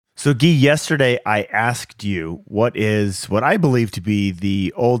So, Guy, yesterday I asked you what I believe to be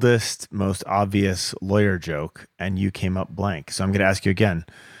the oldest, most obvious lawyer joke, and you came up blank. So I'm going to ask you again.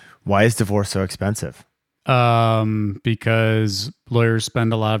 Why is divorce so expensive? Because lawyers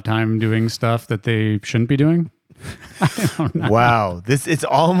spend a lot of time doing stuff that they shouldn't be doing. I don't know. Wow. It's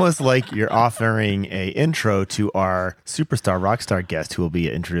almost like you're offering a intro to our superstar rock star guest who will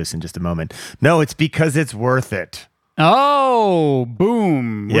be introduced in just a moment. No, it's because it's worth it. Oh,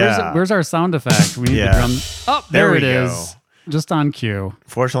 boom. Where's our sound effect? We need the drum. Oh, there it is. Go. Just on cue.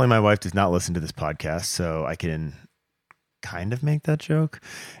 Fortunately, my wife does not listen to this podcast, so I can kind of make that joke.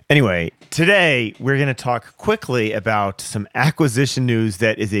 Anyway, today we're going to talk quickly about some acquisition news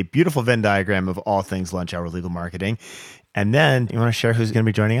that is a beautiful Venn diagram of all things Lunch Hour Legal Marketing. And then you want to share who's going to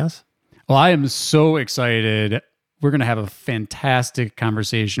be joining us? Well, I am so excited. We're going to have a fantastic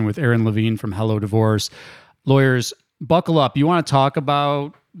conversation with Aaron Levine from Hello Divorce. Lawyers, buckle up. You want to talk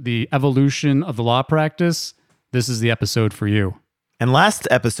about the evolution of the law practice? This is the episode for you. And last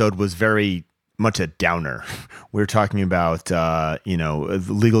episode was very much a downer. We were talking about,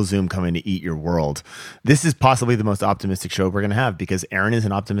 LegalZoom coming to eat your world. This is possibly the most optimistic show we're going to have because Aaron is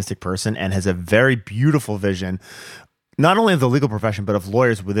an optimistic person and has a very beautiful vision, not only of the legal profession, but of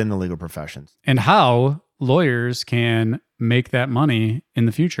lawyers within the legal professions. And how lawyers can make that money in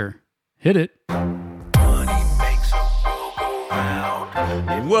the future. Hit it.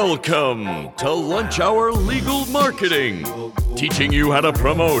 Welcome to Lunch Hour Legal Marketing, teaching you how to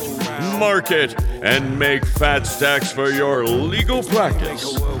promote, market, and make fat stacks for your legal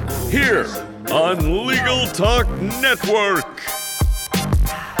practice. Here on Legal Talk Network.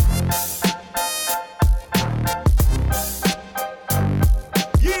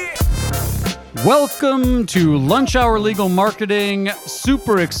 Welcome to Lunch Hour Legal Marketing.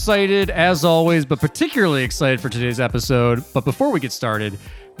 Super excited as always, but particularly excited for today's episode. But before we get started,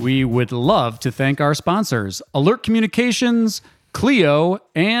 we would love to thank our sponsors, Alert Communications, Clio,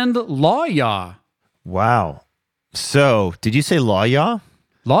 and Lawyaw. Wow. So, did you say Lawyaw?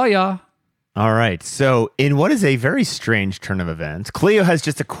 Lawyaw. All right. So, in what is a very strange turn of events, Clio has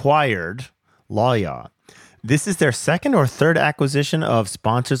just acquired Lawyaw. This is their second or third acquisition of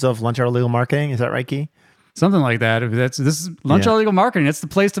sponsors of Lunch Hour Legal Marketing. Is that right, Guy? Something like that. This is Lunch Hour Legal Marketing. It's the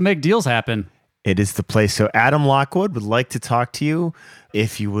place to make deals happen. It is the place. So Adam Lockwood would like to talk to you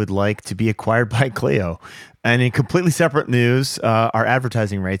if you would like to be acquired by Clio. And in completely separate news, our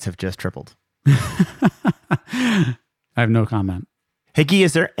advertising rates have just tripled. I have no comment. Hey, Guy,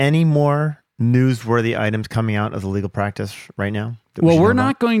 is there any more newsworthy items coming out of the legal practice right now? Well, we're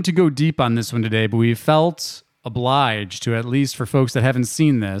not going to go deep on this one today, but we felt obliged to, at least for folks that haven't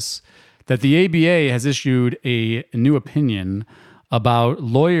seen this, that the ABA has issued a new opinion about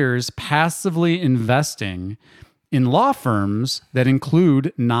lawyers passively investing in law firms that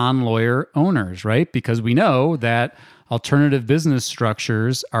include non-lawyer owners, right? Because we know that alternative business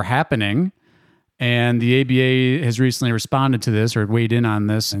structures are happening. And the ABA has recently responded to this or weighed in on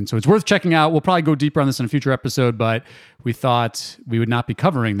this. And so it's worth checking out. We'll probably go deeper on this in a future episode, but we thought we would not be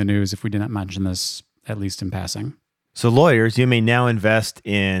covering the news if we did not mention this, at least in passing. So lawyers, you may now invest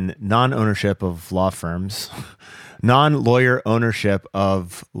in non-ownership of law firms, non-lawyer ownership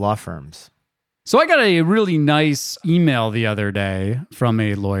of law firms. So I got a really nice email the other day from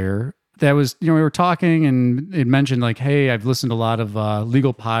a lawyer that was, we were talking and it mentioned like, hey, I've listened to a lot of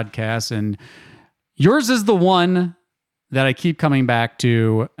legal podcasts and yours is the one that I keep coming back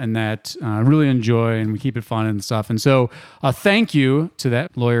to and that I really enjoy and we keep it fun and stuff. And so thank you to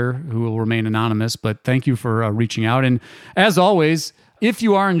that lawyer who will remain anonymous, but thank you for reaching out. And as always, if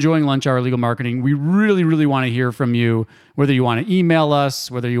you are enjoying Lunch Hour Legal Marketing, we really, really want to hear from you, whether you want to email us,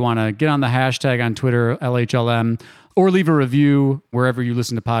 whether you want to get on the hashtag on Twitter, LHLM, or leave a review wherever you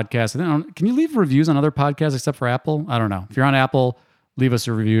listen to podcasts. Can you leave reviews on other podcasts except for Apple? I don't know. If you're on Apple, leave us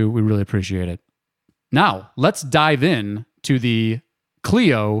a review. We really appreciate it. Now, let's dive in to the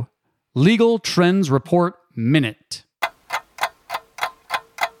Clio Legal Trends Report Minute.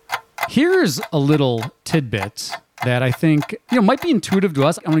 Here's a little tidbit that I think might be intuitive to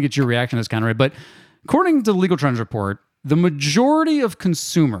us. I want to get your reaction to this, Conrad. But according to the Legal Trends Report, the majority of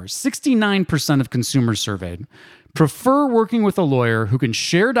consumers, 69% of consumers surveyed, prefer working with a lawyer who can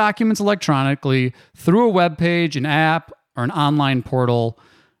share documents electronically through a web page, an app, or an online portal.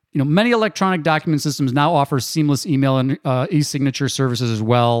 Many electronic document systems now offer seamless email and e-signature services as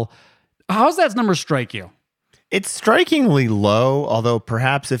well. How's that number strike you? It's strikingly low, although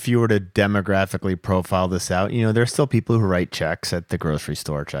perhaps if you were to demographically profile this out, there's still people who write checks at the grocery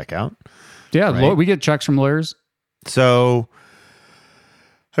store checkout. Yeah, right? We get checks from lawyers. So,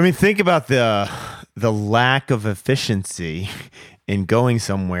 think about the lack of efficiency in going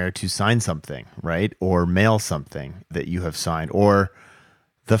somewhere to sign something, right? Or mail something that you have signed, or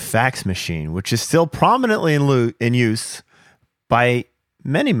the fax machine, which is still prominently in use by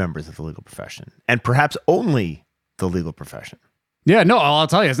many members of the legal profession, and perhaps only the legal profession. Yeah, no, I'll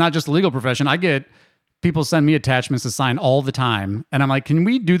tell you, it's not just the legal profession. I get people send me attachments to sign all the time. And I'm like, can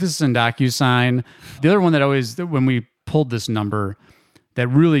we do this in DocuSign? The other one that always, when we pulled this number that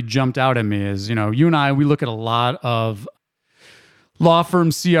really jumped out at me is, you and I, we look at a lot of law firm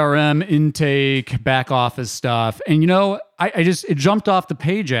CRM intake, back office stuff. And, it jumped off the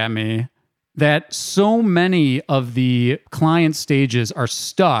page at me that so many of the client stages are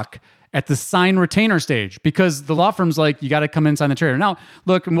stuck at the sign retainer stage because the law firm's like, you got to come in, sign the trailer. Now,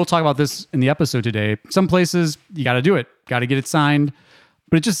 look, and we'll talk about this in the episode today. Some places you got to do it, got to get it signed.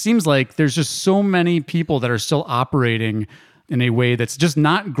 But it just seems like there's just so many people that are still operating in a way that's just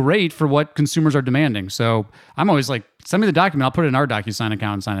not great for what consumers are demanding. So I'm always like, send me the document. I'll put it in our DocuSign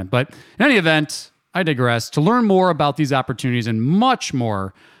account and sign it. But in any event, I digress. To learn more about these opportunities and much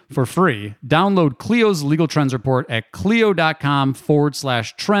more for free, download Clio's Legal Trends Report at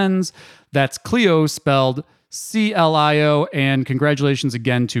clio.com/trends. That's Clio spelled CLIO. And congratulations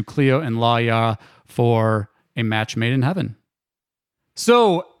again to Clio and Lawya for a match made in heaven.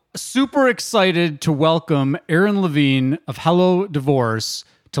 So super excited to welcome Erin Levine of Hello Divorce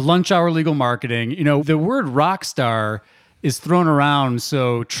to Lunch Hour Legal Marketing. The word rock star is thrown around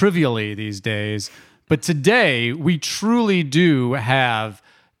so trivially these days, but today we truly do have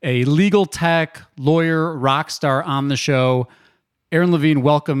a legal tech lawyer rock star on the show. Erin Levine,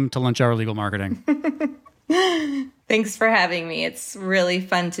 welcome to Lunch Hour Legal Marketing. Thanks for having me. It's really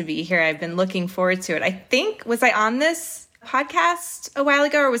fun to be here. I've been looking forward to it. I think, was I on this podcast a while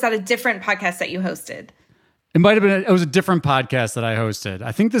ago, or was that a different podcast that you hosted? It might have been, it was a different podcast that I hosted.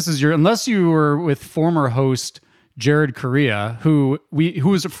 I think this is unless you were with former host Jared Correa, who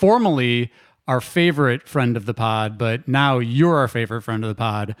was formerly our favorite friend of the pod, but now you're our favorite friend of the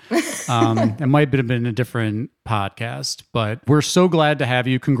pod. It might have been a different podcast, but we're so glad to have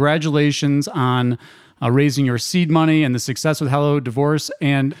you. Congratulations on raising your seed money and the success with Hello Divorce,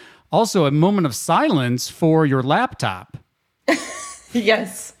 and also a moment of silence for your laptop.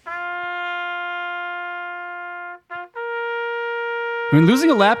 Yes. I mean, losing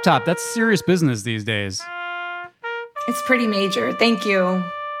a laptop, that's serious business these days. It's pretty major. Thank you.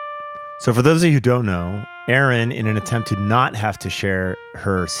 So for those of you who don't know, Erin, in an attempt to not have to share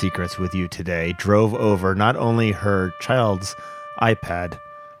her secrets with you today, drove over not only her child's iPad,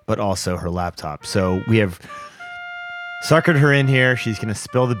 but also her laptop. So we have suckered her in here. She's going to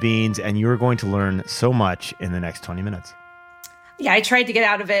spill the beans, and you're going to learn so much in the next 20 minutes. Yeah, I tried to get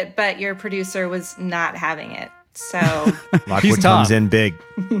out of it, but your producer was not having it. So Lockwood comes in big.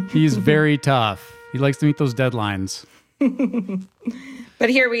 He's very tough. He likes to meet those deadlines.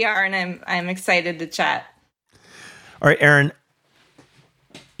 But here we are, and I'm excited to chat. All right, Erin,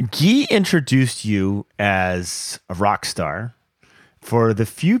 Guy introduced you as a rock star. For the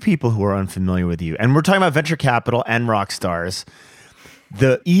few people who are unfamiliar with you, and we're talking about venture capital and rock stars,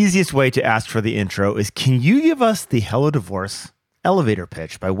 the easiest way to ask for the intro is, can you give us the Hello Divorce elevator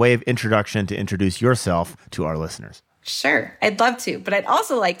pitch by way of introduction to introduce yourself to our listeners? Sure, I'd love to, but I'd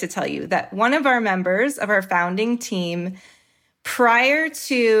also like to tell you that one of our members of our founding team, prior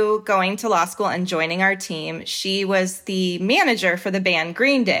to going to law school and joining our team, she was the manager for the band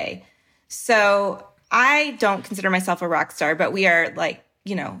Green Day. So I don't consider myself a rock star, but we are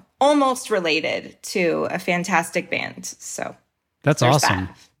almost related to a fantastic band. So that's awesome.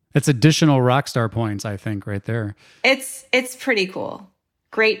 It's additional rock star points, I think, right there. It's pretty cool.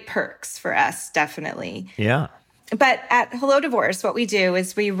 Great perks for us, definitely. Yeah. But at Hello Divorce, what we do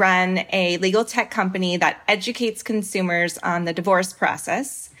is we run a legal tech company that educates consumers on the divorce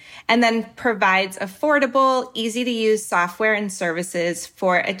process and then provides affordable, easy-to-use software and services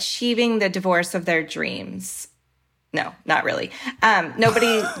for achieving the divorce of their dreams. No, not really.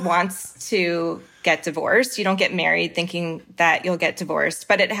 Nobody wants to get divorced. You don't get married thinking that you'll get divorced,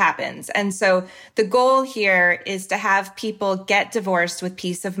 but it happens. And so the goal here is to have people get divorced with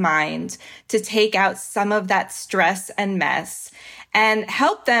peace of mind, to take out some of that stress and mess, and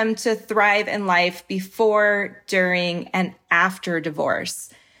help them to thrive in life before, during, and after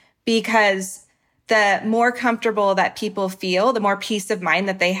divorce. Because the more comfortable that people feel, the more peace of mind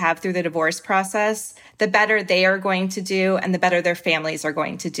that they have through the divorce process, the better they are going to do and the better their families are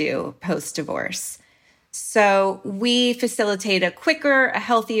going to do post-divorce. So we facilitate a quicker, a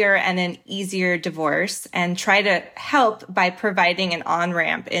healthier, and an easier divorce and try to help by providing an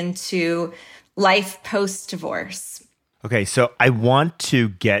on-ramp into life post-divorce. Okay, so I want to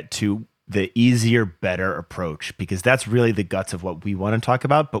get to the easier, better approach, because that's really the guts of what we want to talk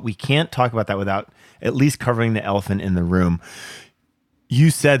about. But we can't talk about that without at least covering the elephant in the room. You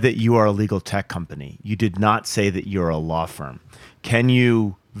said that you are a legal tech company. You did not say that you're a law firm. Can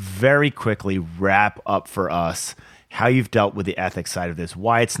you very quickly wrap up for us how you've dealt with the ethics side of this,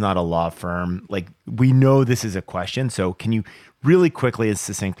 why it's not a law firm? Like, we know this is a question, so can you really quickly and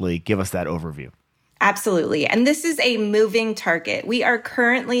succinctly give us that overview? Absolutely. And this is a moving target. We are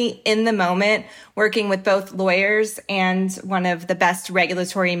currently in the moment working with both lawyers and one of the best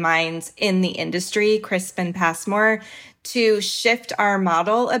regulatory minds in the industry, Crispin Passmore, to shift our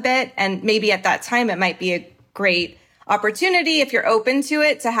model a bit. And maybe at that time, it might be a great opportunity, if you're open to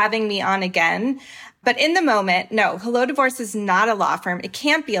it, to having me on again. But in the moment, no, Hello Divorce is not a law firm. It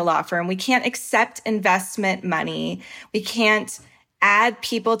can't be a law firm. We can't accept investment money. We can't add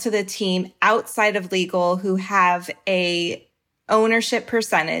people to the team outside of legal who have a ownership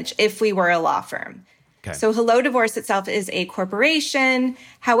percentage if we were a law firm. Okay. So Hello Divorce itself is a corporation.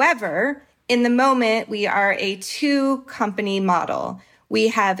 However, in the moment, we are a two-company model. We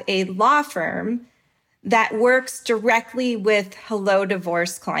have a law firm that works directly with Hello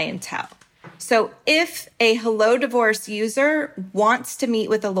Divorce clientele. So if a Hello Divorce user wants to meet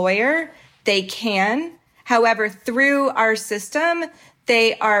with a lawyer, they can. However, through our system,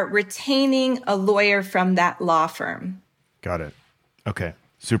 they are retaining a lawyer from that law firm. Got it. Okay.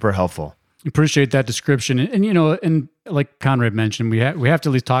 Super helpful. Appreciate that description. And and like Conrad mentioned, we have to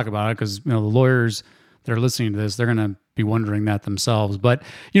at least talk about it, because the lawyers that are listening to this, they're going to be wondering that themselves. But,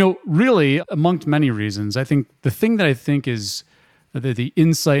 really, amongst many reasons, I think the thing that I think is the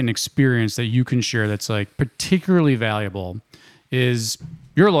insight and experience that you can share that's like particularly valuable is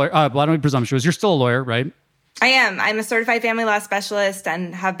you're a lawyer. Well, I don't be presumptuous. You're still a lawyer, right? I am. I'm a certified family law specialist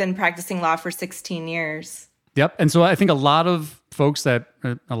and have been practicing law for 16 years. Yep. And so I think a lot of folks the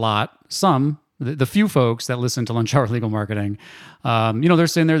few folks that listen to Lunch Hour Legal Marketing, they're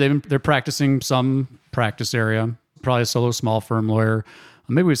sitting there, they're practicing some practice area, probably a solo small firm lawyer,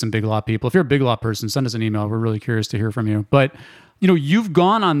 maybe with some big law people. If you're a big law person, send us an email. We're really curious to hear from you. But, you've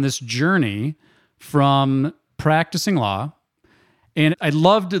gone on this journey from practicing law. And I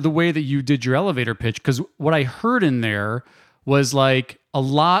loved the way that you did your elevator pitch, because what I heard in there was like a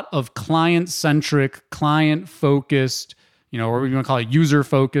lot of client-centric, client-focused, or you want to call it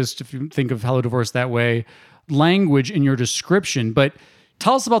user-focused, if you think of Hello Divorce that way, language in your description. But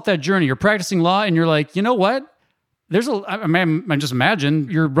tell us about that journey. You're practicing law and you're like, you know what? I just imagine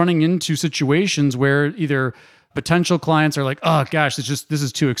you're running into situations where either potential clients are like, oh gosh, this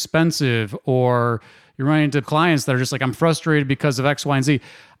is too expensive, or you're running into clients that are just like, I'm frustrated because of X, Y, and Z.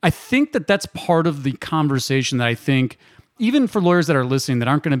 I think that that's part of the conversation that I think, even for lawyers that are listening that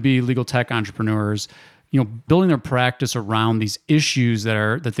aren't going to be legal tech entrepreneurs, building their practice around these issues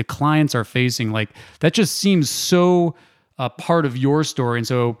that the clients are facing, like that just seems so part of your story. And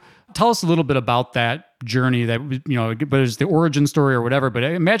so tell us a little bit about that journey, that, whether it's the origin story or whatever, but I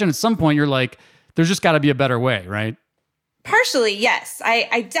imagine at some point you're like, there's just got to be a better way, right? Partially, yes.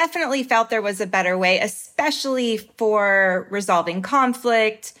 I definitely felt there was a better way, especially for resolving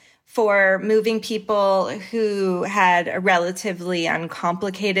conflict, for moving people who had a relatively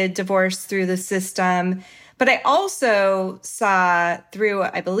uncomplicated divorce through the system. But I also saw through,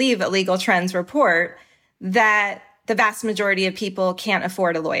 I believe, a Legal Trends report that the vast majority of people can't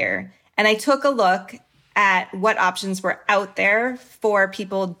afford a lawyer. And I took a look at what options were out there for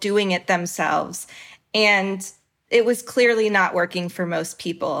people doing it themselves. And it was clearly not working for most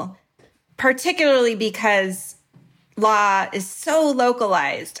people, particularly because law is so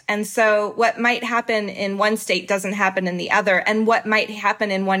localized. And so what might happen in one state doesn't happen in the other. And what might happen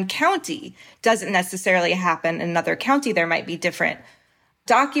in one county doesn't necessarily happen in another county. There might be different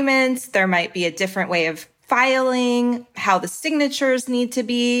documents. There might be a different way of filing, how the signatures need to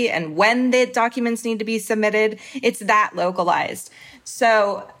be, and when the documents need to be submitted. It's that localized.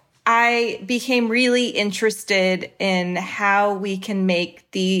 So I became really interested in how we can make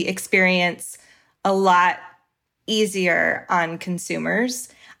the experience a lot easier on consumers.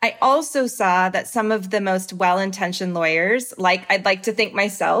 I also saw that some of the most well-intentioned lawyers, like I'd like to think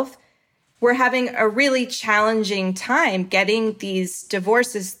myself, were having a really challenging time getting these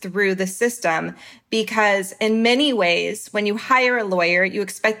divorces through the system, because in many ways, when you hire a lawyer, you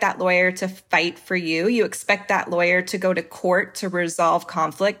expect that lawyer to fight for you. You expect that lawyer to go to court to resolve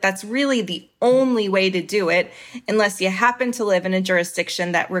conflict. That's really the only way to do it, unless you happen to live in a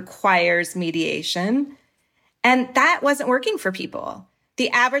jurisdiction that requires mediation. And that wasn't working for people.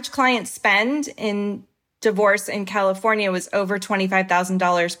 The average client spend in divorce in California was over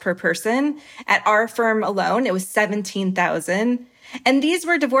 $25,000 per person. At our firm alone, it was $17,000. And these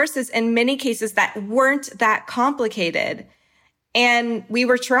were divorces in many cases that weren't that complicated. And we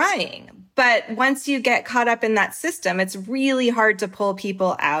were trying. But once you get caught up in that system, it's really hard to pull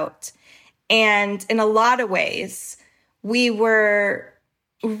people out. And in a lot of ways, we were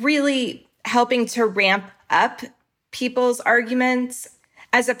really helping to ramp up people's arguments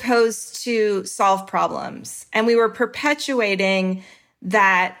as opposed to solve problems. And we were perpetuating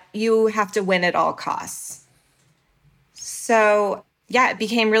that you have to win at all costs. So yeah, it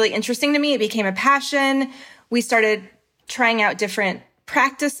became really interesting to me. It became a passion. We started trying out different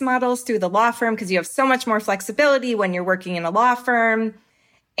practice models through the law firm because you have so much more flexibility when you're working in a law firm.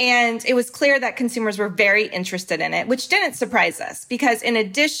 And it was clear that consumers were very interested in it, which didn't surprise us because in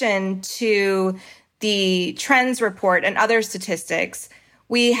addition to the trends report and other statistics,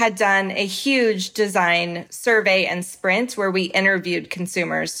 we had done a huge design survey and sprint where we interviewed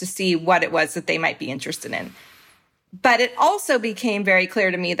consumers to see what it was that they might be interested in. But it also became very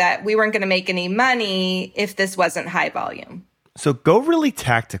clear to me that we weren't going to make any money if this wasn't high volume. So go really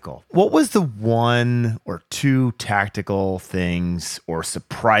tactical. What was the one or two tactical things or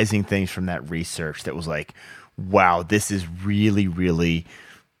surprising things from that research that was like, wow, this is really, really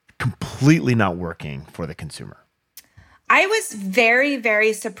completely not working for the consumer? I was very,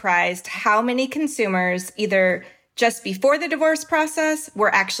 very surprised how many consumers either just before the divorce process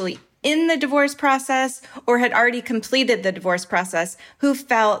were actually in the divorce process or had already completed the divorce process who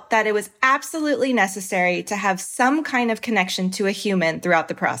felt that it was absolutely necessary to have some kind of connection to a human throughout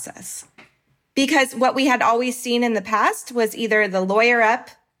the process. Because what we had always seen in the past was either the lawyer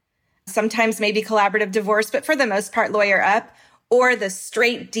up, sometimes maybe collaborative divorce, but for the most part, lawyer up, or the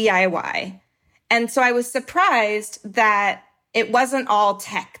straight DIY. And so I was surprised that it wasn't all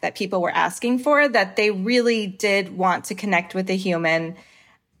tech that people were asking for, that they really did want to connect with a human.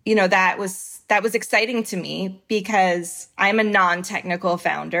 You know, that was exciting to me because I'm a non-technical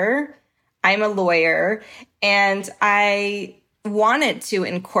founder. I'm a lawyer, and I wanted to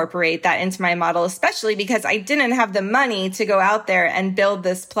incorporate that into my model, especially because I didn't have the money to go out there and build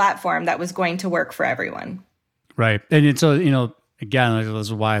this platform that was going to work for everyone. Right. And so, again, this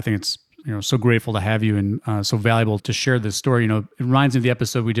is why I think it's, so grateful to have you and so valuable to share this story. It reminds me of the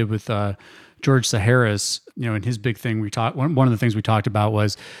episode we did with George Saharis, and his big thing one of the things we talked about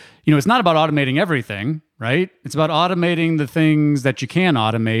was, it's not about automating everything, right? It's about automating the things that you can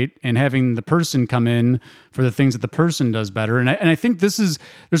automate and having the person come in for the things that the person does better. And I think there's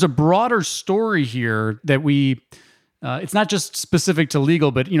a broader story here that it's not just specific to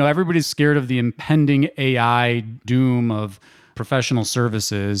legal, but, everybody's scared of the impending AI doom of professional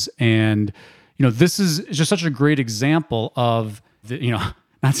services. And, this is just such a great example of the,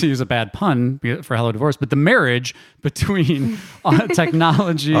 not to use a bad pun for Hello Divorce, but the marriage between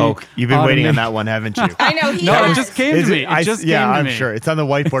technology. Oh, you've been waiting on that one, haven't you? I know. It just came to me. I'm sure. It's on the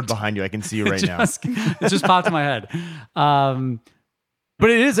whiteboard behind you. I can see you right now. It just popped in my head. But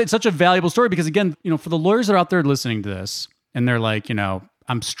it's such a valuable story because, again, for the lawyers that are out there listening to this and they're like,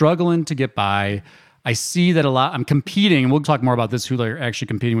 I'm struggling to get by. I see that a lot. I'm competing, and we'll talk more about this, who they're actually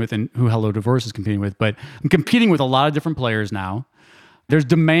competing with and who Hello Divorce is competing with. But I'm competing with a lot of different players now. There's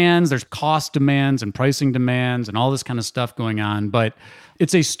demands, there's cost demands and pricing demands and all this kind of stuff going on. But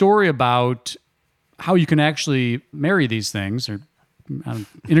it's a story about how you can actually marry these things or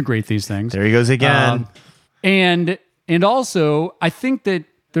integrate these things. There he goes again. And also, I think that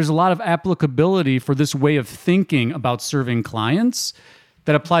there's a lot of applicability for this way of thinking about serving clients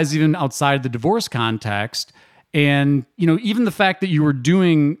that applies even outside the divorce context. And, even the fact that you were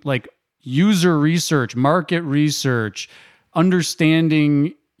doing like user research, market research,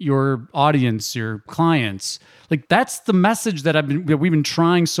 understanding your audience, your clients, like that's the message that we've been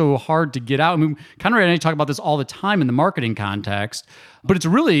trying so hard to get out. I mean, Conrad and I talk about this all the time in the marketing context, but it's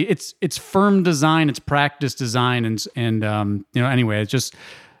really, it's firm design, it's practice design. And anyway, it just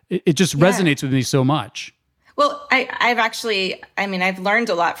resonates with me so much. Well, I've learned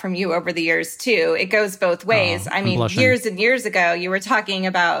a lot from you over the years too. It goes both ways. Years and years ago, you were talking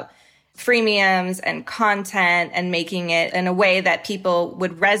about freemiums and content and making it in a way that people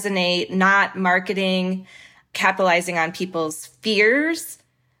would resonate, not marketing, capitalizing on people's fears,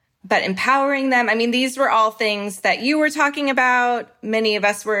 but empowering them. I mean, these were all things that you were talking about. Many of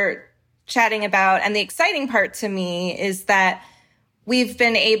us were chatting about. And the exciting part to me is that we've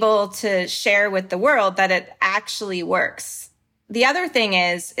been able to share with the world that it actually works. The other thing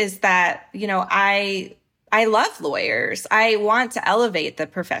is that, I love lawyers. I want to elevate the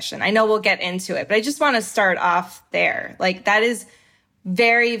profession. I know we'll get into it, but I just want to start off there. Like that is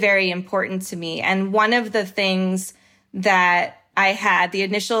very, very important to me. And one of the things that I had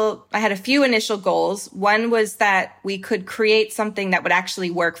a few initial goals. One was that we could create something that would actually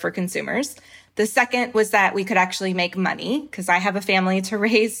work for consumers. The second was that we could actually make money, because I have a family to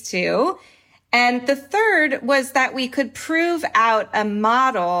raise too. And the third was that we could prove out a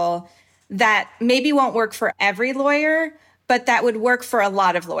model that maybe won't work for every lawyer, but that would work for a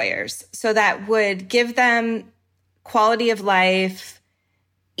lot of lawyers. So that would give them quality of life,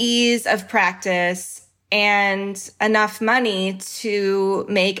 ease of practice, and enough money to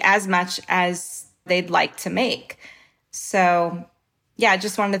make as much as they'd like to make. So yeah, I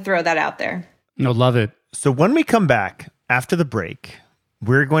just wanted to throw that out there. No, love it. So when we come back after the break,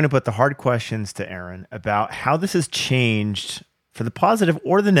 we're going to put the hard questions to Erin about how this has changed for the positive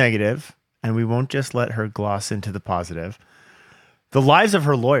or the negative, and we won't just let her gloss into the positive, the lives of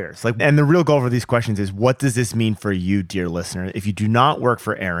her lawyers. And the real goal for these questions is, what does this mean for you, dear listener? If you do not work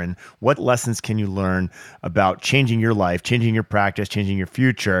for Erin, what lessons can you learn about changing your life, changing your practice, changing your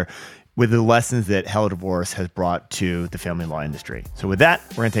future with the lessons that Hello Divorce has brought to the family law industry? So with that,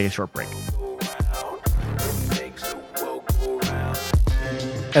 we're going to take a short break.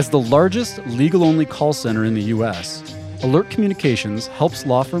 As the largest legal-only call center in the U.S., Alert Communications helps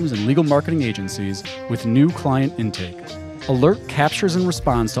law firms and legal marketing agencies with new client intake. Alert captures and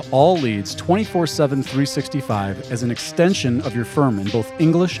responds to all leads 24/7, 365 as an extension of your firm in both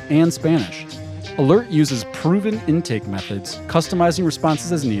English and Spanish. Alert uses proven intake methods, customizing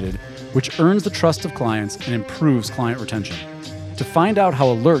responses as needed, which earns the trust of clients and improves client retention. To find out how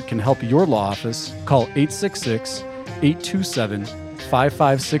Alert can help your law office, call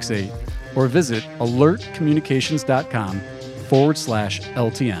 866-827-5568 or visit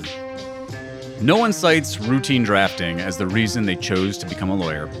alertcommunications.com/LTN. No one cites routine drafting as the reason they chose to become a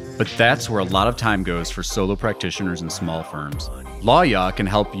lawyer, but that's where a lot of time goes for solo practitioners and small firms. LawYaw can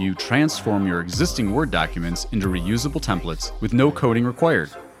help you transform your existing Word documents into reusable templates with no coding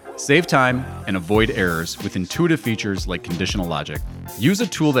required. Save time and avoid errors with intuitive features like conditional logic. Use a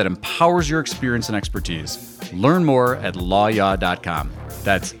tool that empowers your experience and expertise. Learn more at lawyaw.com.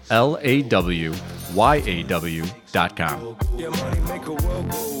 That's LAWYAW.com.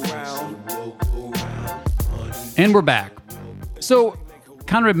 And we're back. So,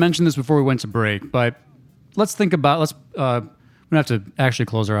 Conrad mentioned this before we went to break, but let's think about, we don't have to actually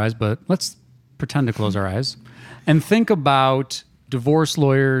close our eyes, but let's pretend to close our eyes and think about divorce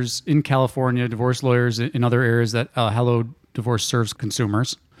lawyers in California, divorce lawyers in other areas that Hello Divorce serves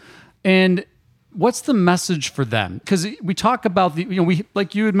consumers. And what's the message for them? Because we talk about we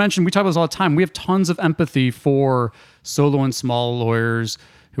like you had mentioned, we talk about this all the time. We have tons of empathy for solo and small lawyers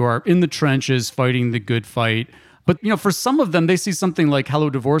who are in the trenches fighting the good fight. But for some of them, they see something like Hello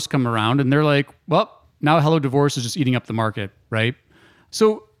Divorce come around, and they're like, "Well, now Hello Divorce is just eating up the market, right?"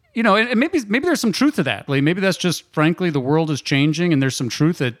 So and maybe there's some truth to that. Like maybe that's just, frankly, the world is changing, and there's some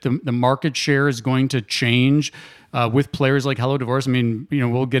truth that the market share is going to change with players like Hello Divorce. I mean,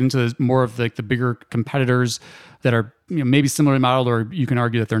 we'll get into more of the bigger competitors that are maybe similarly modeled, or you can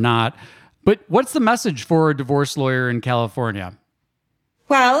argue that they're not. But what's the message for a divorce lawyer in California?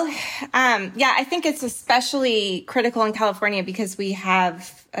 Well, I think it's especially critical in California because we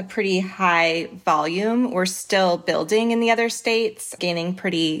have a pretty high volume. We're still building in the other states, gaining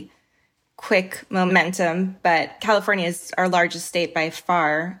pretty quick momentum, but California is our largest state by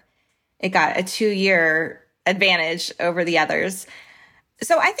far. It got a 2-year advantage over the others.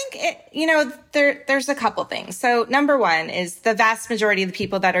 So I think there's a couple things. So number one is the vast majority of the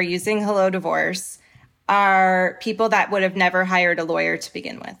people that are using Hello Divorce are people that would have never hired a lawyer to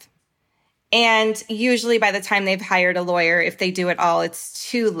begin with. And usually by the time they've hired a lawyer, if they do it all, it's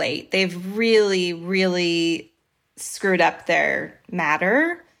too late. They've really, really screwed up their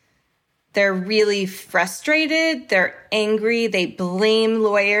matter. They're really frustrated. They're angry. They blame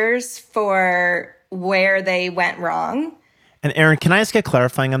lawyers for where they went wrong. And Erin, can I ask a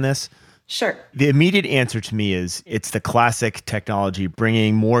clarifying on this? Sure. The immediate answer to me is it's the classic technology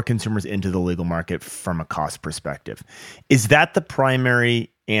bringing more consumers into the legal market from a cost perspective. Is that the primary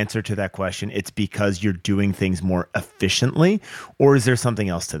answer to that question? It's because you're doing things more efficiently, or is there something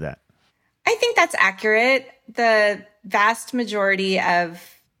else to that? I think that's accurate. The vast majority of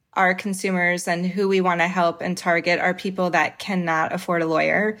our consumers and who we want to help and target are people that cannot afford a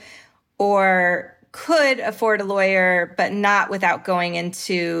lawyer or could afford a lawyer, but not without going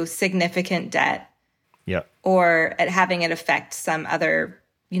into significant debt. Yep. Or at having it affect some other,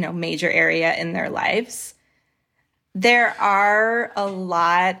 major area in their lives. There are a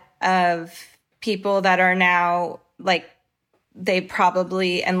lot of people that are now they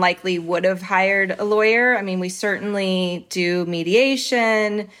probably and likely would have hired a lawyer. I mean, we certainly do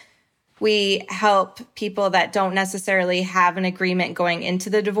mediation. We help people that don't necessarily have an agreement going into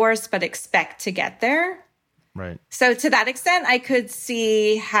the divorce, but expect to get there. Right. So to that extent, I could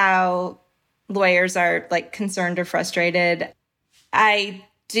see how lawyers are like concerned or frustrated. I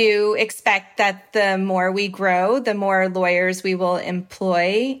do expect that the more we grow, the more lawyers we will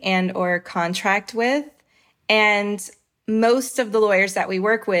employ and or contract with. And most of the lawyers that we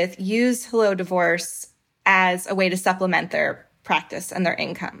work with use Hello Divorce as a way to supplement their practice and their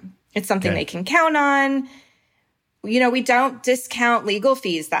income. It's something they can count on. You know, we don't discount legal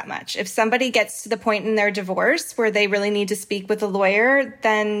fees that much. If somebody gets to the point in their divorce where they really need to speak with a lawyer,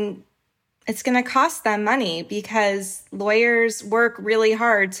 then it's going to cost them money because lawyers work really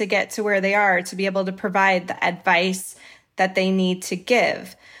hard to get to where they are to be able to provide the advice that they need to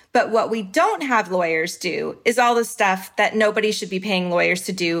give. But what we don't have lawyers do is all the stuff that nobody should be paying lawyers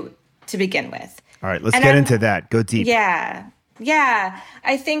to do to begin with. All right, let's get into that. Go deep. Yeah.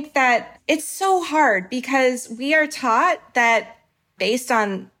 I think that it's so hard because we are taught that based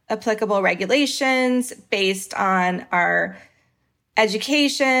on applicable regulations, based on our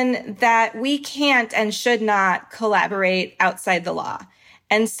education, that we can't and should not collaborate outside the law.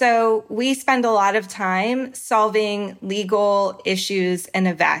 And so we spend a lot of time solving legal issues in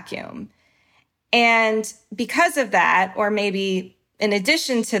a vacuum. And because of that, or maybe in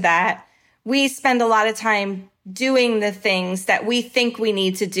addition to that, we spend a lot of time doing the things that we think we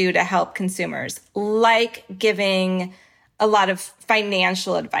need to do to help consumers, like giving a lot of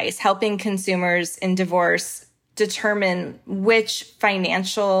financial advice, helping consumers in divorce determine which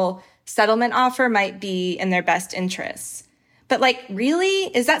financial settlement offer might be in their best interests. But like, really,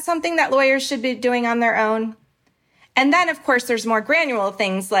 is that something that lawyers should be doing on their own? And then, of course, there's more granular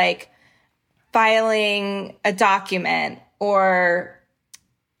things like filing a document or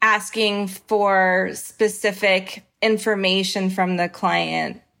asking for specific information from the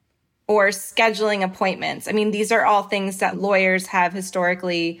client or scheduling appointments. I mean, these are all things that lawyers have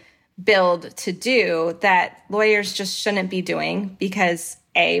historically billed to do that lawyers just shouldn't be doing because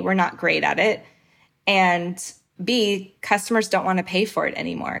A, we're not great at it, and B, customers don't want to pay for it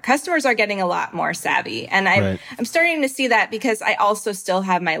anymore. Customers are getting a lot more savvy. And I'm starting to see that because I also still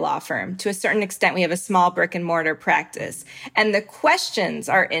have my law firm. To a certain extent, we have a small brick and mortar practice. And the questions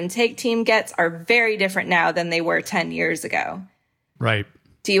our intake team gets are very different now than they were 10 years ago. Right.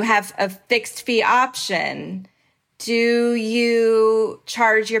 Do you have a fixed fee option? Do you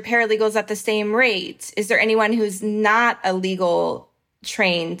charge your paralegals at the same rate? Is there anyone who's not a legal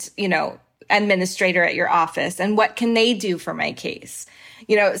trained, administrator at your office, and what can they do for my case?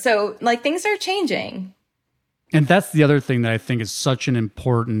 So like things are changing. And that's the other thing that I think is such an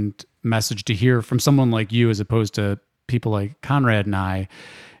important message to hear from someone like you, as opposed to people like Conrad and I,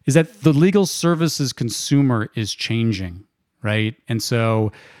 is that the legal services consumer is changing, right? And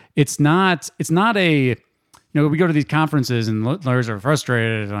so it's not a, we go to these conferences and lawyers are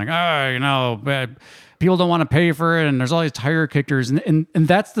frustrated and like, people don't want to pay for it, and there's all these tire kickers. And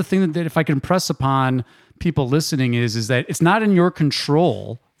that's the thing that if I can impress upon people listening is that it's not in your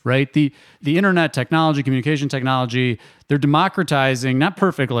control, right? The internet technology, communication technology, they're democratizing, not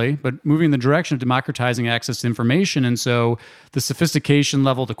perfectly, but moving in the direction of democratizing access to information. And so the sophistication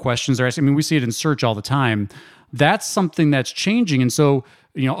level, the questions they're asking, we see it in search all the time. That's something that's changing. And so,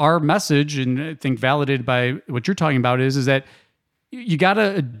 our message, and I think validated by what you're talking about, is that you got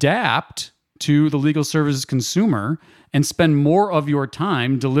to adapt to the legal services consumer and spend more of your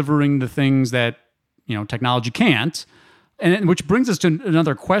time delivering the things that, technology can't. And which brings us to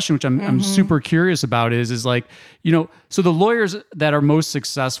another question, which I'm super curious about is like, so the lawyers that are most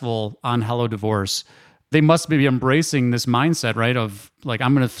successful on Hello Divorce, they must be embracing this mindset, right? Of like,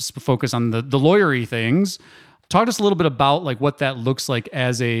 I'm going to focus on the lawyery things. Talk to us a little bit about like what that looks like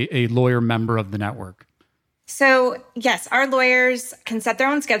as a lawyer member of the network. So yes, our lawyers can set their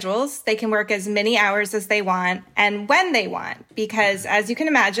own schedules. They can work as many hours as they want and when they want, because as you can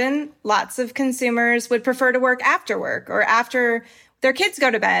imagine, lots of consumers would prefer to work after work or after their kids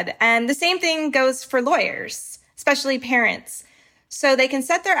go to bed. And the same thing goes for lawyers, especially parents. So they can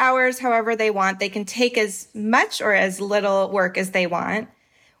set their hours however they want. They can take as much or as little work as they want.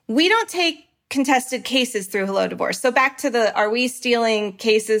 We don't take contested cases through Hello Divorce. So back to are we stealing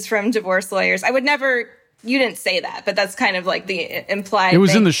cases from divorce lawyers? I would never. You didn't say that, but that's kind of like the implied. It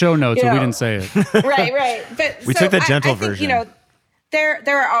was thing. in the show notes, but we didn't say it. Right. But we took the gentle version. There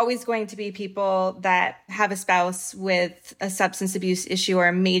are always going to be people that have a spouse with a substance abuse issue or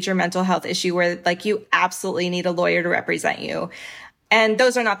a major mental health issue where like you absolutely need a lawyer to represent you. And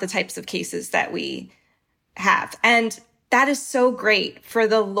those are not the types of cases that we have. And that is so great for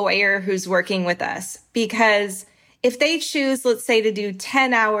the lawyer who's working with us because if they choose, let's say, to do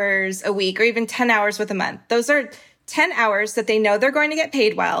 10 hours a week or even 10 hours with a month, those are 10 hours that they know they're going to get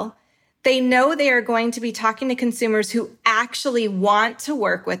paid well. They know they are going to be talking to consumers who actually want to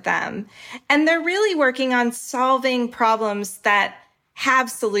work with them. And they're really working on solving problems that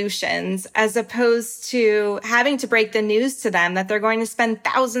have solutions, as opposed to having to break the news to them that they're going to spend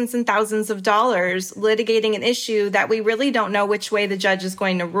thousands and thousands of dollars litigating an issue that we really don't know which way the judge is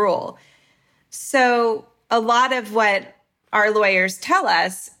going to rule. So a lot of what our lawyers tell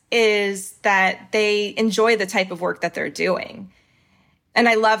us is that they enjoy the type of work that they're doing. And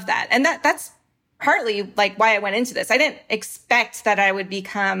I love that. And that's partly like why I went into this. I didn't expect that I would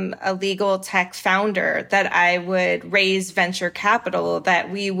become a legal tech founder, that I would raise venture capital, that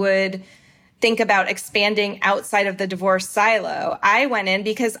we would think about expanding outside of the divorce silo. I went in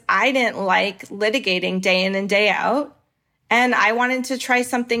because I didn't like litigating day in and day out. And I wanted to try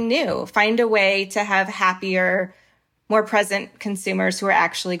something new, find a way to have happier, more present consumers who are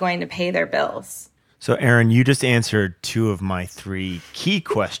actually going to pay their bills. So, Erin, you just answered 2 of my 3 key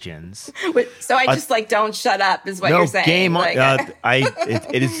questions. So I just don't shut up is what you're saying. Game on.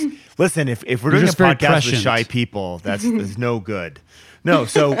 It is. Listen, if we're doing a podcast with shy people, that's no good. No.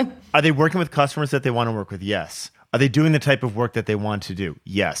 So, are they working with customers that they want to work with? Yes. Are they doing the type of work that they want to do?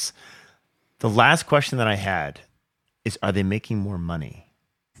 Yes. The last question that I had is: are they making more money?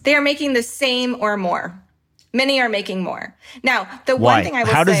 They are making the same or more. Many are making more. Now, the Why? one thing I will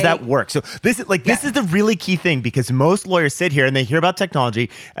say... How does that work? So this is this is the really key thing, because most lawyers sit here and they hear about technology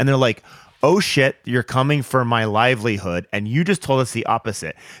and they're like, oh shit, you're coming for my livelihood. And you just told us the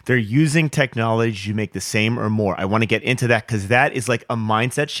opposite. They're using technology to make the same or more. I want to get into that because that is like a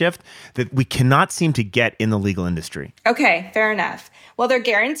mindset shift that we cannot seem to get in the legal industry. Okay, fair enough. Well, they're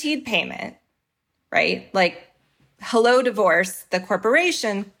guaranteed payment, right? Like Hello Divorce, the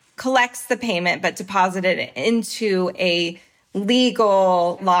corporation, collects the payment but deposited it into a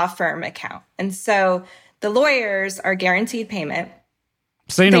legal law firm account. And so the lawyers are guaranteed payment.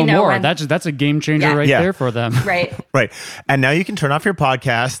 Say no more. That's a game changer there for them. Right. Right. And now you can turn off your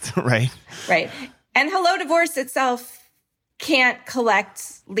podcast, right? Right. And Hello Divorce itself can't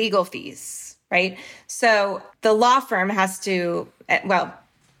collect legal fees, right? So the law firm has to,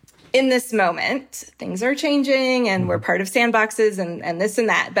 in this moment, things are changing and we're part of sandboxes and this and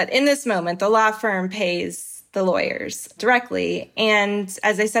that. But in this moment, the law firm pays the lawyers directly. And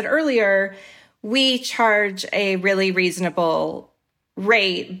as I said earlier, we charge a really reasonable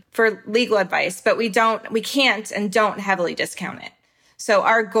rate for legal advice, but we can't and don't heavily discount it. So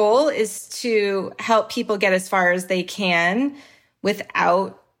our goal is to help people get as far as they can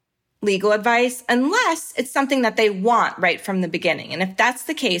without legal advice, unless it's something that they want right from the beginning. And if that's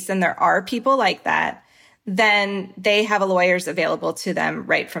the case, and there are people like that, then they have lawyers available to them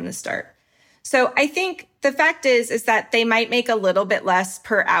right from the start. So I think the fact is that they might make a little bit less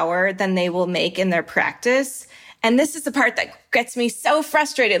per hour than they will make in their practice. And this is the part that gets me so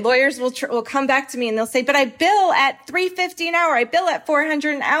frustrated. Lawyers will come back to me and they'll say, but I bill at $350 an hour. I bill at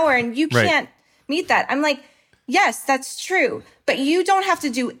 $400 an hour and you can't meet that. I'm like, yes, that's true. But you don't have to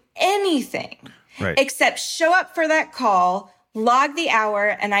do anything except show up for that call, log the hour,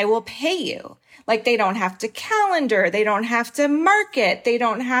 and I will pay you. Like they don't have to calendar. They don't have to market. They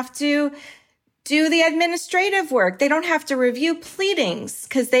don't have to do the administrative work. They don't have to review pleadings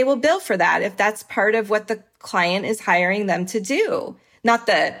because they will bill for that if that's part of what the client is hiring them to do. Not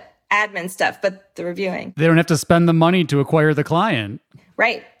the admin stuff, but the reviewing. They don't have to spend the money to acquire the client.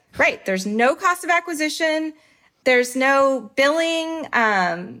 Right. There's no cost of acquisition. There's no billing.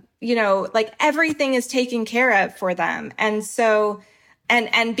 Everything is taken care of for them. And so,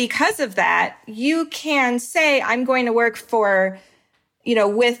 and because of that, you can say, I'm going to work for,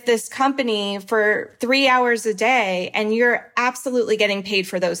 with this company for 3 hours a day, and you're absolutely getting paid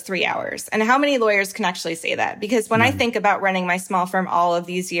for those 3 hours. And how many lawyers can actually say that? Because when I think about running my small firm all of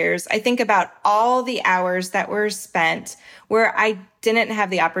these years, I think about all the hours that were spent where I didn't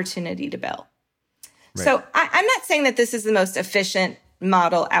have the opportunity to bill. Right. So I'm not saying that this is the most efficient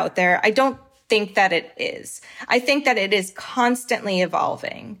model out there. I don't think that it is. I think that it is constantly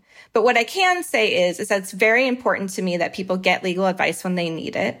evolving. But what I can say is that it's very important to me that people get legal advice when they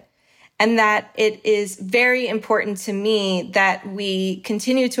need it. And that it is very important to me that we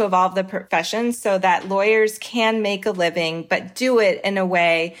continue to evolve the profession so that lawyers can make a living, but do it in a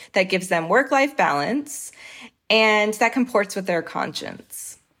way that gives them work-life balance and that comports with their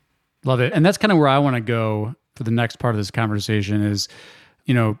conscience. Love it. And that's kind of where I want to go for the next part of this conversation is,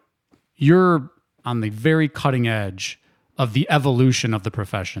 you're on the very cutting edge of the evolution of the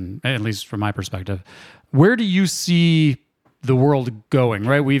profession, at least from my perspective. Where do you see the world going,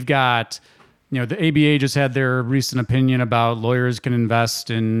 right? We've got The ABA just had their recent opinion about lawyers can invest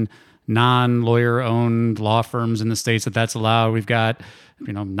in non-lawyer owned law firms in the states that's allowed. We've got,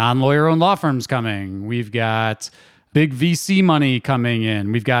 non-lawyer owned law firms coming. We've got big VC money coming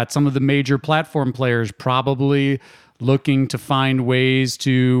in. We've got some of the major platform players probably looking to find ways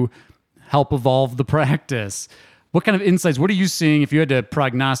to help evolve the practice. What kind of insights, what are you seeing if you had to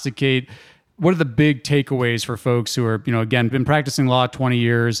prognosticate? What are the big takeaways for folks who are, again, been practicing law 20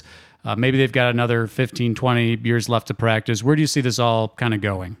 years, maybe they've got another 15, 20 years left to practice. Where do you see this all kind of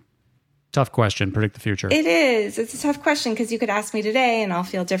going? Tough question. Predict the future. It is. It's a tough question because you could ask me today and I'll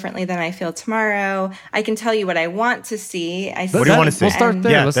feel differently than I feel tomorrow. I can tell you what I want to see. What do you want to see? We'll start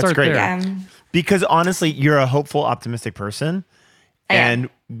there. Yeah, Let's that's start great. there. Because honestly, you're a hopeful, optimistic person. And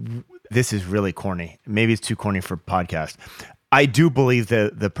this is really corny. Maybe it's too corny for podcast. I do believe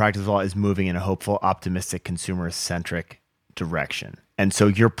that the practice of law is moving in a hopeful, optimistic, consumer-centric direction. And so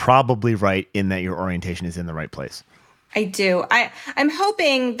you're probably right in that your orientation is in the right place. I do. I'm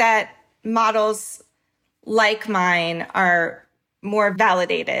hoping that models like mine are more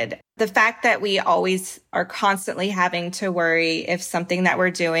validated. The fact that we always are constantly having to worry if something that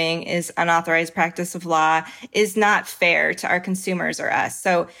we're doing is unauthorized practice of law is not fair to our consumers or us.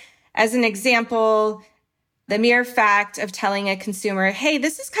 So as an example, the mere fact of telling a consumer, hey,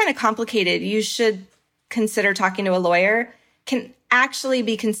 this is kind of complicated, you should consider talking to a lawyer, can actually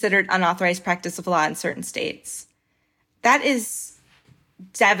be considered unauthorized practice of law in certain states. That is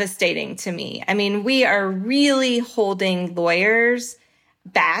devastating to me. I mean, we are really holding lawyers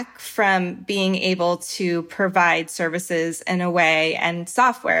back from being able to provide services in a way and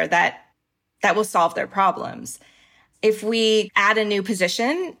software that will solve their problems. If we add a new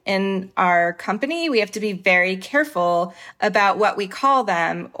position in our company, we have to be very careful about what we call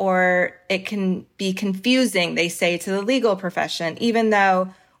them, or it can be confusing, they say, to the legal profession, even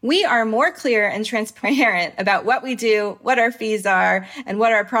though we are more clear and transparent about what we do, what our fees are, and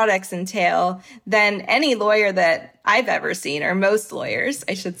what our products entail than any lawyer that I've ever seen, or most lawyers,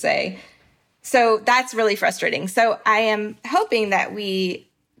 I should say. So that's really frustrating. So I am hoping that we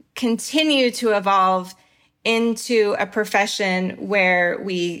continue to evolve into a profession where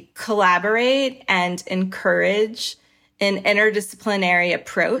we collaborate and encourage an interdisciplinary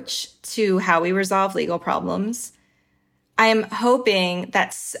approach to how we resolve legal problems. I'm hoping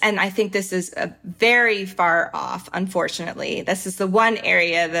and I think this is very far off, unfortunately. This is the one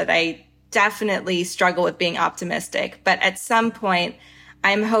area that I definitely struggle with being optimistic. But at some point,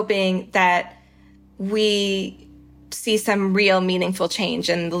 I'm hoping that we see some real meaningful change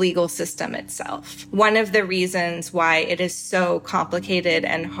in the legal system itself. One of the reasons why it is so complicated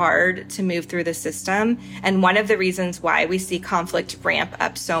and hard to move through the system, and one of the reasons why we see conflict ramp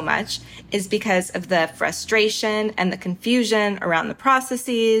up so much, is because of the frustration and the confusion around the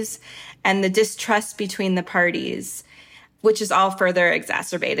processes and the distrust between the parties, which is all further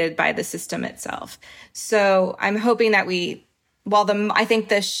exacerbated by the system itself. So I'm hoping that I think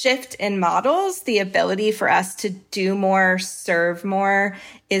the shift in models, the ability for us to do more, serve more,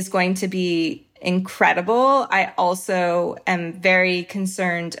 is going to be incredible. I also am very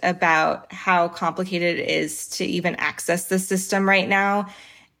concerned about how complicated it is to even access the system right now.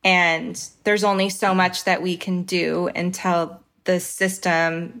 And there's only so much that we can do until the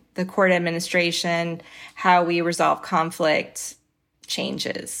system, the court administration, how we resolve conflict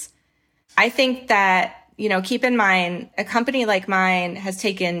changes. I think that, keep in mind, a company like mine has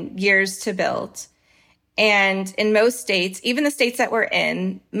taken years to build. And in most states, even the states that we're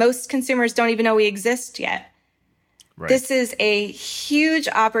in, most consumers don't even know we exist yet. Right. This is a huge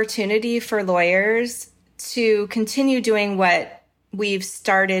opportunity for lawyers to continue doing what we've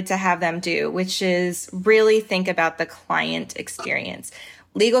started to have them do, which is really think about the client experience.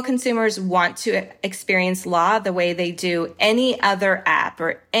 Legal consumers want to experience law the way they do any other app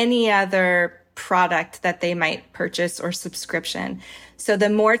or any other product that they might purchase or subscription. So the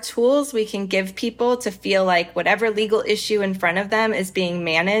more tools we can give people to feel like whatever legal issue in front of them is being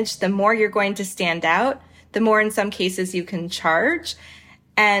managed, the more you're going to stand out, the more in some cases you can charge,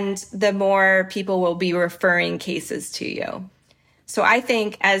 and the more people will be referring cases to you. So I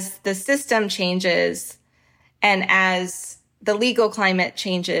think as the system changes and as the legal climate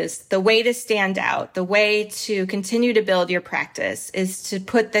changes, the way to stand out, the way to continue to build your practice is to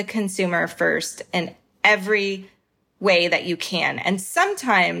put the consumer first in every way that you can. And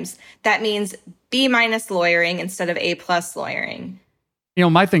sometimes that means B- lawyering instead of A+ lawyering.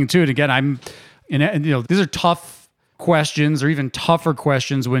 My thing too, and again, these are tough questions, or even tougher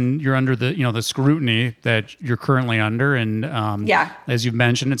questions when you're under the scrutiny that you're currently under, and as you've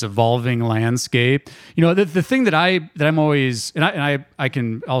mentioned, it's evolving landscape. The thing that I'm always, and I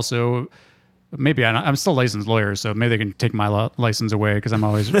can also maybe I'm still a licensed lawyer, so maybe they can take my license away because I'm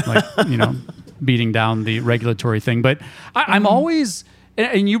always like, beating down the regulatory thing. But I'm always,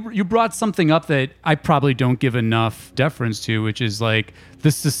 and you brought something up that I probably don't give enough deference to, which is like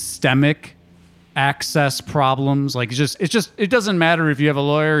the systemic access problems. Like it doesn't matter if you have a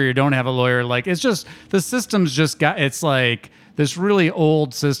lawyer or you don't have a lawyer. Like it's just the system's just it's like this really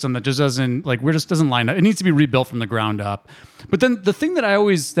old system that just doesn't line up. It needs to be rebuilt from the ground up. But then the thing that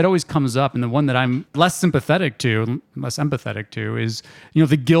always comes up, and the one that I'm less empathetic to is,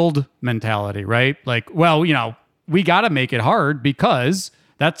 the guild mentality, right? Like, well, we got to make it hard because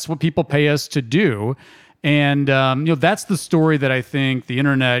that's what people pay us to do. And, that's the story that I think the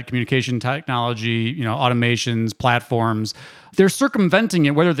internet, communication technology, automations, platforms, they're circumventing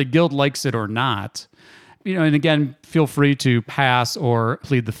it, whether the guild likes it or not. And again, feel free to pass or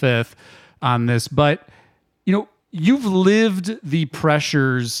plead the fifth on this. But, you've lived the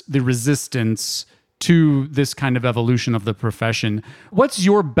pressures, the resistance to this kind of evolution of the profession. What's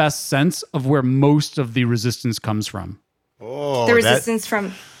your best sense of where most of the resistance comes from? The resistance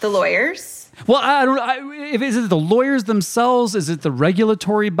from the lawyers? Well, I don't know. Is it the lawyers themselves? Is it the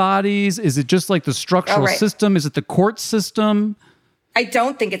regulatory bodies? Is it just like the structural system? Is it the court system? I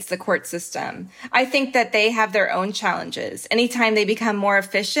don't think it's the court system. I think that they have their own challenges. Anytime they become more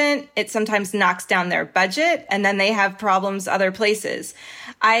efficient, it sometimes knocks down their budget, and then they have problems other places.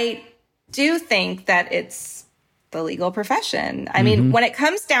 I do think that it's the legal profession. I mean, when it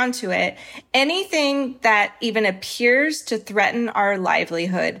comes down to it, anything that even appears to threaten our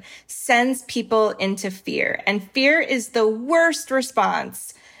livelihood sends people into fear. And fear is the worst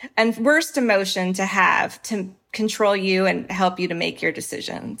response and worst emotion to have to control you and help you to make your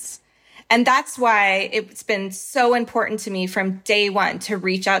decisions. And that's why it's been so important to me from day one to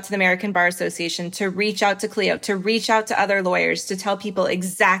reach out to the American Bar Association, to reach out to Clio, to reach out to other lawyers, to tell people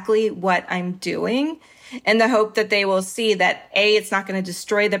exactly what I'm doing in the hope that they will see that A, it's not going to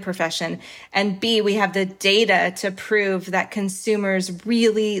destroy the profession, and B, we have the data to prove that consumers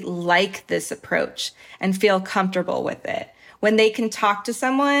really like this approach and feel comfortable with it. When they can talk to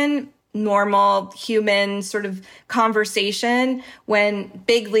someone, normal human sort of conversation, when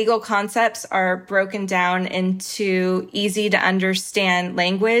big legal concepts are broken down into easy to understand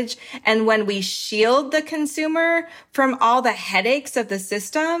language, and when we shield the consumer from all the headaches of the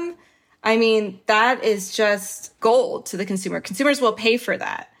system, I mean, that is just gold to the consumer. Consumers will pay for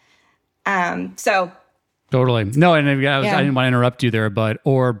that. Totally. No, and I didn't want to interrupt you there,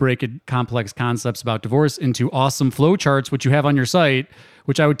 or break complex concepts about divorce into awesome flowcharts, which you have on your site,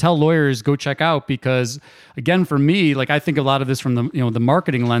 which I would tell lawyers go check out, because again, for me, like I think a lot of this from the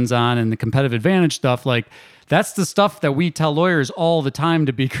marketing lens on and the competitive advantage stuff, like that's the stuff that we tell lawyers all the time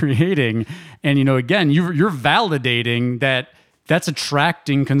to be creating. And, again, you're validating that that's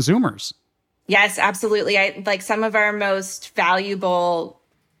attracting consumers. Yes, absolutely. Like some of our most valuable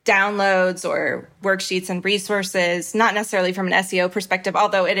downloads or worksheets and resources, not necessarily from an SEO perspective,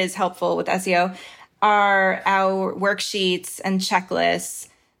 although it is helpful with SEO, are our worksheets and checklists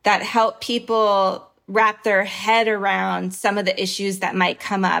that help people wrap their head around some of the issues that might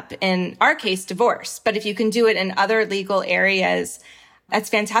come up, in our case, divorce. But if you can do it in other legal areas, that's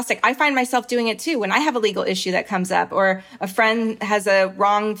fantastic. I find myself doing it too when I have a legal issue that comes up, or a friend has a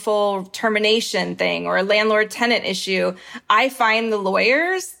wrongful termination thing, or a landlord-tenant issue. I find the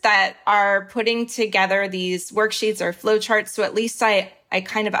lawyers that are putting together these worksheets or flowcharts, so at least I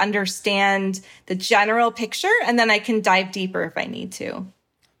kind of understand the general picture, and then I can dive deeper if I need to.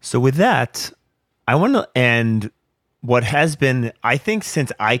 So with that, I want to end what has been, I think,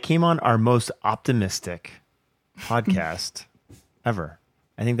 since I came on, our most optimistic podcast ever.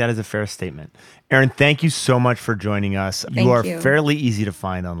 I think that is a fair statement. Erin, thank you so much for joining us. You are fairly easy to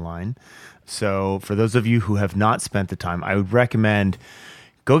find online. So for those of you who have not spent the time, I would recommend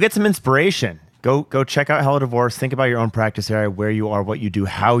go get some inspiration. Go check out Hello Divorce. Think about your own practice area, where you are, what you do,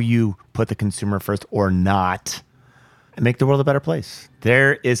 how you put the consumer first or not, and make the world a better place.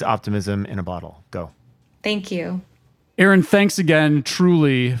 There is optimism in a bottle. Go. Thank you. Erin, thanks again,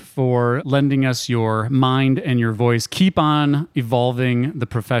 truly, for lending us your mind and your voice. Keep on evolving the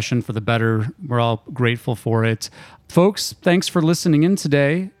profession for the better. We're all grateful for it. Folks, thanks for listening in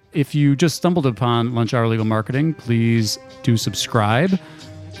today. If you just stumbled upon Lunch Hour Legal Marketing, please do subscribe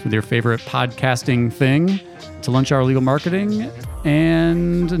with your favorite podcasting thing to Lunch Hour Legal Marketing.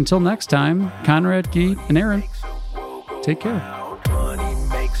 And until next time, Conrad, Guy, and Erin, take care.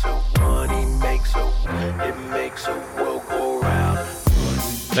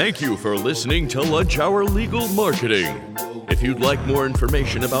 Thank you for listening to Lunch Hour Legal Marketing. If you'd like more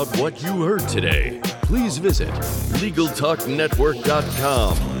information about what you heard today, please visit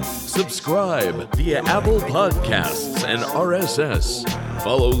LegalTalkNetwork.com. Subscribe via Apple Podcasts and RSS.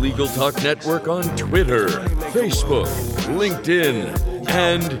 Follow Legal Talk Network on Twitter, Facebook, LinkedIn,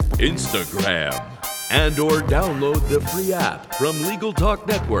 and Instagram. And or download the free app from Legal Talk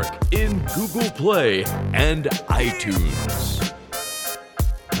Network in Google Play and iTunes.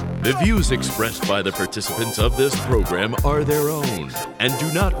 The views expressed by the participants of this program are their own and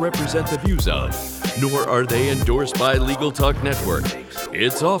do not represent the views of, nor are they endorsed by Legal Talk Network,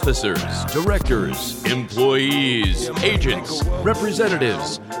 its officers, directors, employees, agents,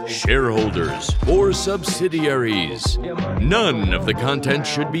 representatives, shareholders, or subsidiaries. None of the content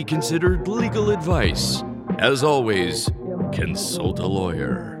should be considered legal advice. As always, consult a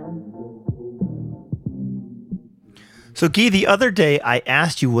lawyer. So, Guy, the other day I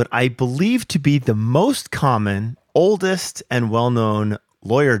asked you what I believe to be the most common, oldest, and well-known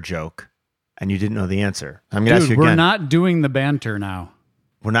lawyer joke, and you didn't know the answer. I'm going to ask you again. We're not doing the banter now.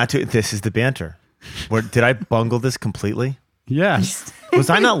 We're not doing. This is the banter. Did I bungle this completely? Yes. Was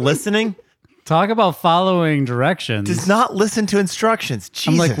I not listening? Talk about following directions. Does not listen to instructions. Jesus.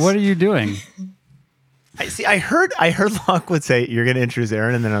 I'm like, what are you doing? I heard Lockwood say you're going to introduce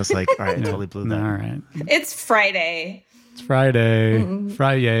Aaron, and then I was like, all right, I totally blew that. All right. It's Friday. It's Friday.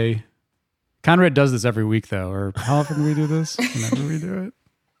 Friday. Conrad does this every week, though. Or how often do we do this? Whenever we do it.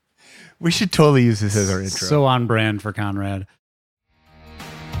 We should totally use this as our intro. So on brand for Conrad.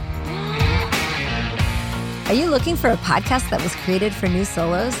 Are you looking for a podcast that was created for new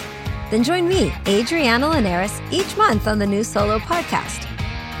solos? Then join me, Adriana Linares, each month on the New Solo Podcast.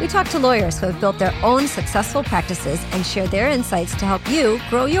 We talk to lawyers who have built their own successful practices and share their insights to help you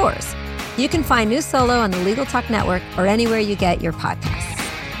grow yours. You can find New Solo on the Legal Talk Network or anywhere you get your podcasts.